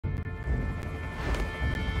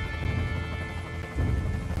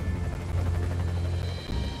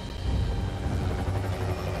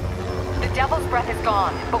breath is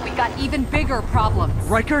gone, but we got even bigger problems.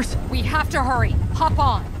 Rikers? We have to hurry. Hop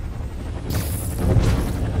on.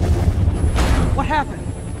 What happened?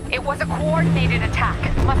 It was a coordinated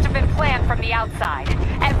attack. Must have been planned from the outside.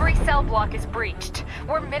 Every cell block is breached.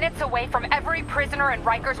 We're minutes away from every prisoner and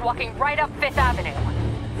Rikers walking right up 5th Avenue.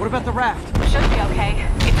 What about the raft? Should be okay.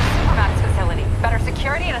 It's a supermax facility. Better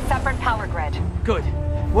security and a separate power grid. Good.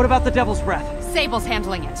 What about the Devil's Breath? Sable's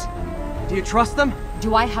handling it. Do you trust them?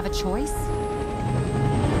 Do I have a choice?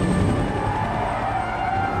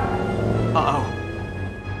 Uh-oh.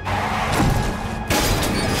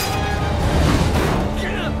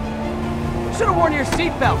 Should've worn your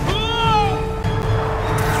seatbelt!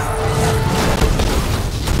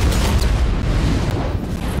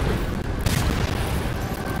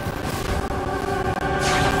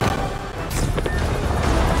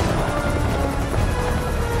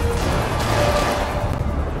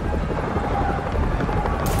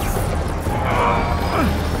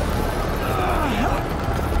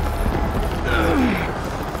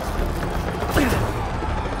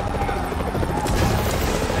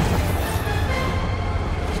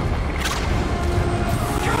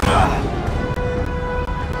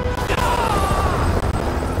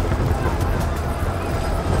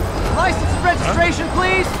 Registration,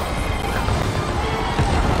 please!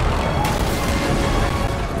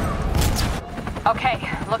 Okay,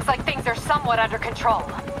 looks like things are somewhat under control.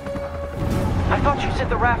 I thought you said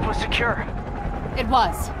the raft was secure. It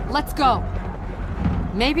was. Let's go.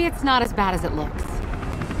 Maybe it's not as bad as it looks.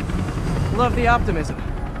 Love the optimism.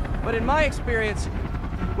 But in my experience,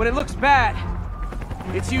 when it looks bad,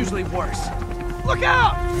 it's usually worse. Look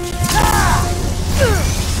out!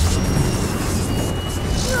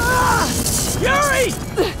 Yuri!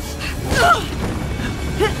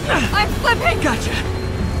 I'm slipping! Gotcha.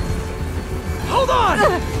 Hold on!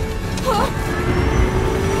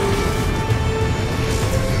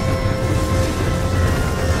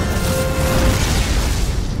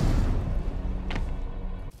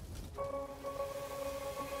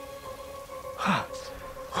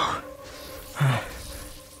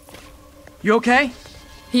 You okay?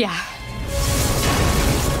 Yeah.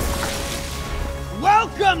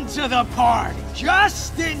 Welcome to the party!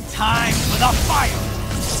 Just in time for the fire!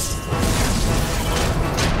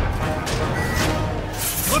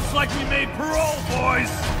 Looks like we made parole, boys!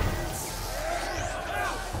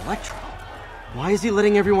 Electro? Why is he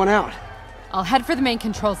letting everyone out? I'll head for the main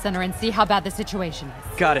control center and see how bad the situation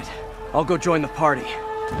is. Got it. I'll go join the party.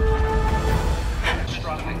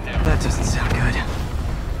 That doesn't sound good.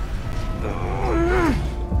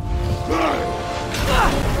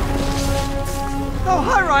 Oh,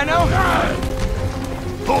 hi, Rhino!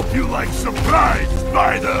 Hope you like surprise,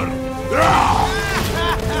 Spider!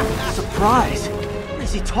 Surprise? What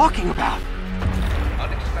is he talking about?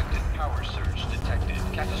 Unexpected power surge detected.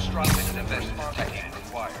 Catastrophic investigation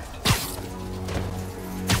required.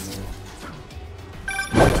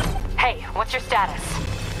 Hey, what's your status?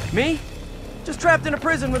 Me? Just trapped in a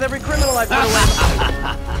prison with every criminal I've put away.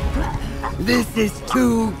 This is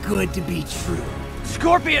too good to be true.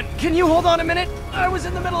 Scorpion, can you hold on a minute? I was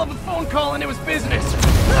in the middle of a phone call and it was business.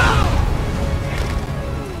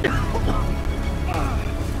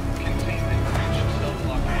 Containment breach. Cell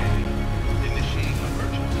block ready. Initiating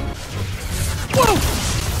emergency.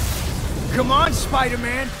 Whoa! Come on,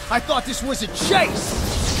 Spider-Man! I thought this was a chase!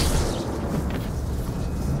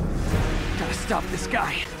 Gotta stop this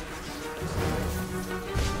guy.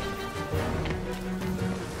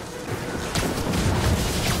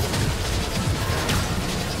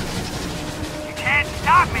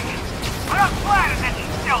 Stop me! Put up flat and then you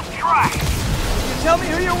still try! You tell me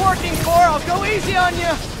who you're working for, I'll go easy on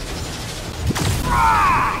you!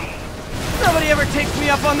 Try! Nobody ever takes me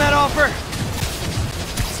up on that offer!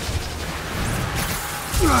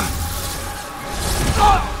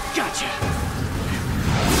 Oh, gotcha!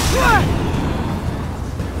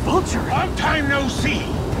 Vulture! Long time no see!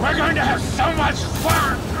 We're going to have so much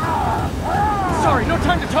fun! Sorry, no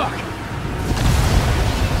time to talk!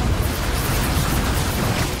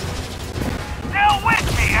 Still with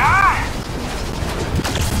me, huh?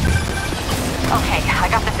 Okay, I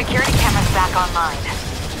got the security cameras back online.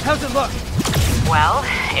 How's it look? Well,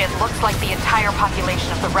 it looks like the entire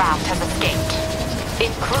population of the raft has escaped,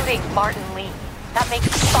 including Martin Lee. That makes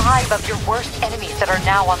 5 of your worst enemies that are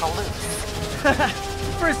now on the loose.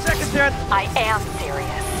 For a second there, I am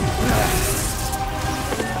serious.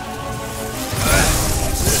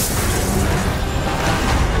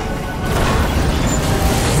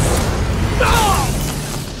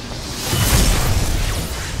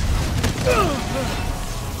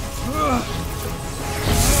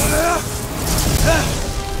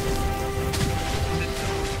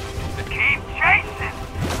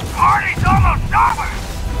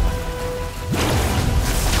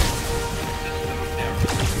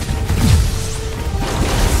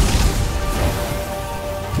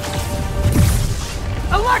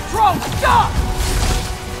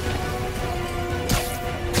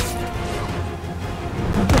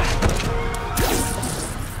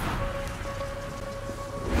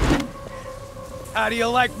 How do you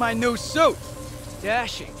like my new suit?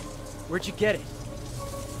 Dashing. Where'd you get it?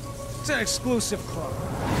 It's an exclusive club.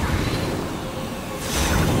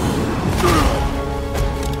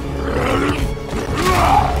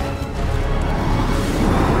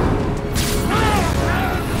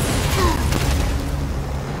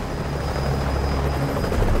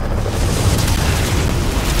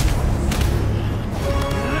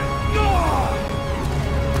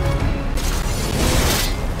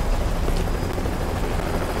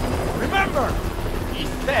 Remember, he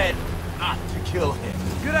said not to kill him.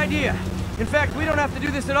 Good idea. In fact, we don't have to do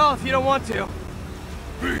this at all if you don't want to.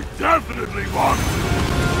 We definitely want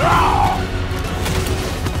to.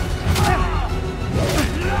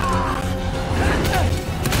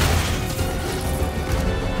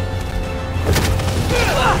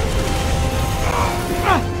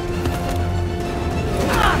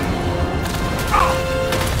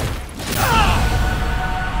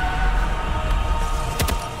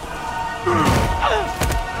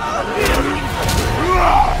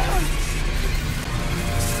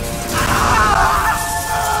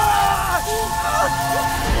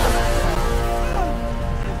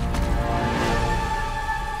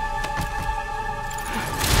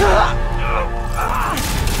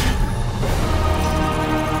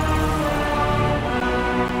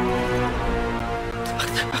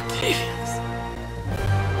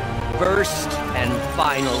 First and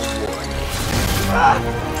final warning.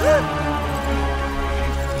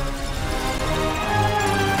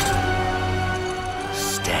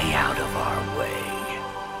 Stay out of our way.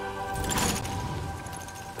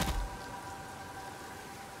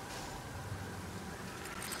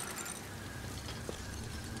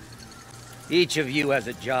 Each of you has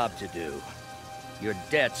a job to do. Your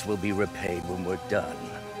debts will be repaid when we're done.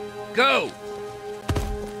 Go!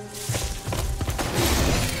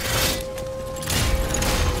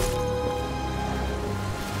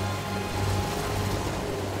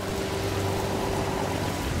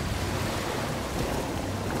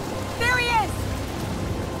 There he is!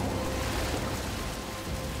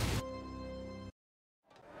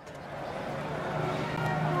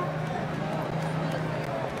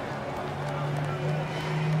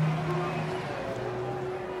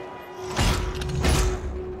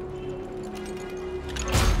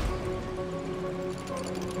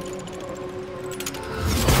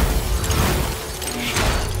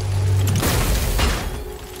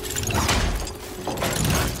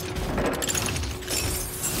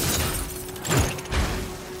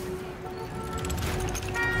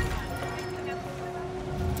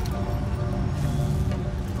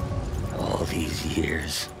 All these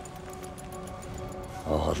years.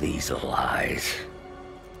 All these lies.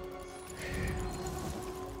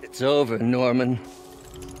 It's over, Norman.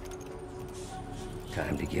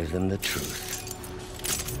 Time to give them the truth.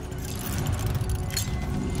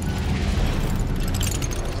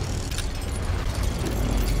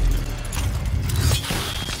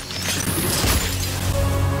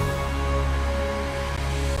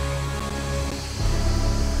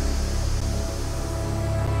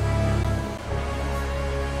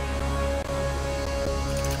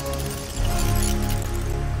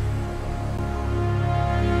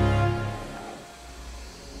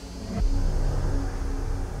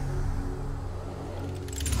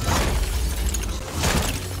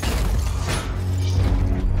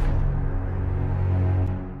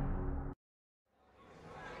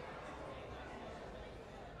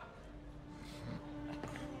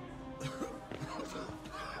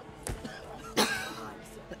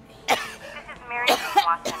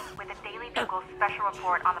 Special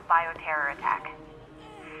report on the bioterror attack.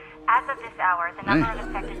 As of this hour, the number of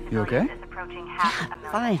affected civilians is approaching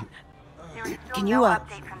 500,000. Fine. There is still Can no you,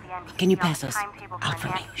 update from the NBC can you on pass the us timetable out for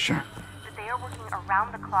for me? Sure. but they are working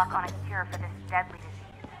around the clock on a cure for this deadly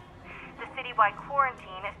disease. The citywide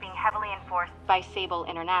quarantine is being heavily enforced by Sable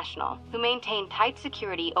International, who maintain tight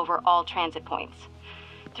security over all transit points.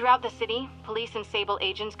 Throughout the city, police and Sable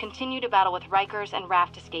agents continue to battle with Rikers and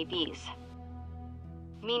Raft escapees.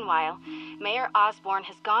 Meanwhile, Mayor Osborn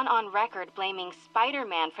has gone on record blaming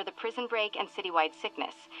Spider-Man for the prison break and citywide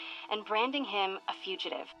sickness, and branding him a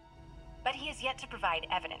fugitive. But he has yet to provide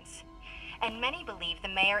evidence, and many believe the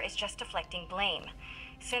mayor is just deflecting blame,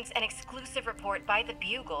 since an exclusive report by the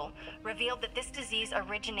Bugle revealed that this disease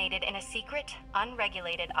originated in a secret,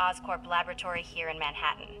 unregulated Oscorp laboratory here in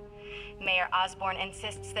Manhattan. Mayor Osborn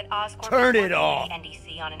insists that Oscorp Turn is it working off! with the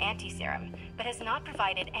NDC on an anti-serum, but has not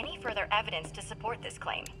provided any further evidence to support this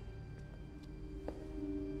claim.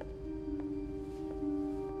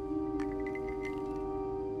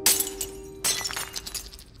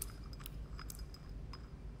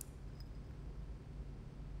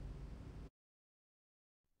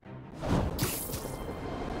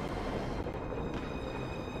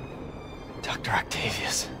 Dr.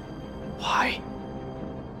 Octavius. Why?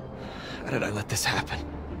 How did I let this happen?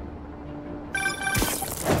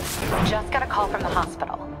 Just got a call from the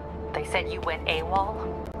hospital. They said you went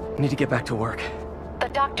AWOL. I need to get back to work. The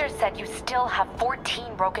doctor said you still have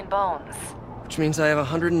 14 broken bones. Which means I have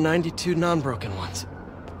 192 non-broken ones.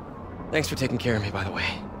 Thanks for taking care of me, by the way.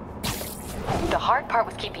 The hard part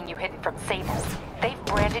was keeping you hidden from Sable. They've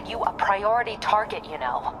branded you a priority target, you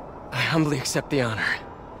know. I humbly accept the honor.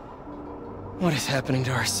 What is happening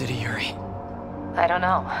to our city, Yuri? I don't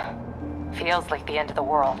know. Feels like the end of the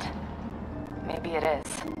world. Maybe it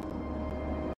is.